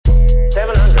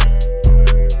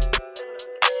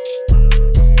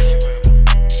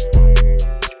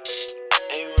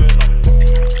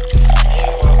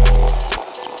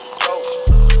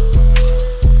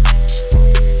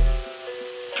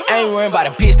ain't worrying about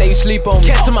a bitch that you sleep on.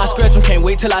 Catch to my scratch, can't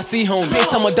wait till I see home. Bitch,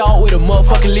 I'm a dog with a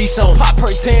motherfucking leash on. Pop per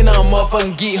 10, now I'm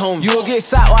motherfucking geek home. You'll get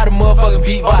shot while the motherfucking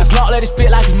beatbox. Glock let it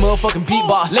spit like it's motherfucking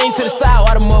beatbox. Lean to the side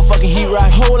while the motherfucking heat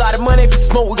ride. Whole lot of money if it's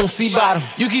smoke, we gon' see bottom.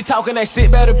 You keep talking that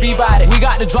shit, better be bout it. We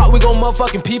got the drop, we gon'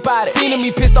 motherfucking peep out it. Seen him,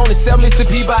 he pissed on the 7 to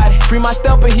Peabody. Free my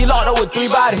step and he locked up with 3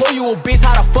 bodies. Boy, you a bitch,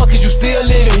 how the fuck is you still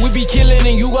living? We be killing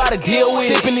and you gotta deal with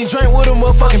it. Sippin' and drink with a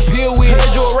motherfucking pill with it.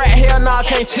 Heard you a rat, hell nah, I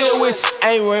can't chill with you.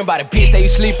 I ain't worrying about a bitch that you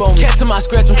sleep on. Catch to my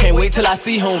scratch, can't wait till I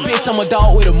see home. Bitch, I'm a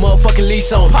dog with a motherfucking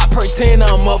leash on. Pop per 10,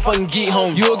 now I'm motherfucking geek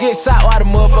home. You'll get shot while the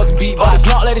motherfucking beatbox.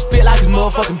 Glock let it spit like it's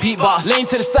motherfucking beatbox. Lean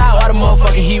to the side while the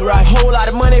motherfucking heat ride. Whole lot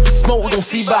of money if it's smoke, we gon'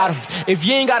 see bottom. If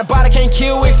you ain't got a body, can't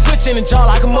kill with. Switch in the jaw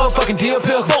like a motherfucking deal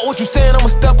pill. Fuck what you saying, I'ma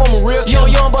step on my real.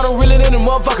 Young, but I'm realer than a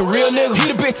motherfucking real nigga.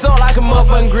 Heat a bitch up like a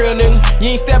motherfucking grill nigga.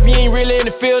 You ain't step, you ain't really in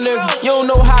the field, nigga. You don't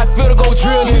know how I feel to go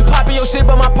drill, nigga. You be popping your shit,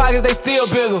 but my pockets, they still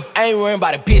bigger. I ain't worrying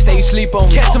about a bitch that you sleep on.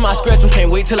 Catch to my scratch,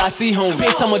 can't wait till I see home.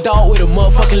 Bitch, I'm a dog with a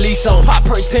motherfucking leash on. Pop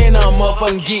per 10, now I'm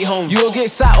motherfucking geek home. You'll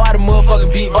get shot while the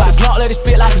motherfucking beatbox. Glock let it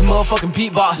spit like it's motherfucking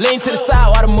beatbox. Lean to the side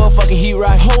while the motherfucking heat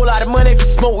ride. Whole lot of money if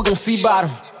it's smoke, we gon' see bottom.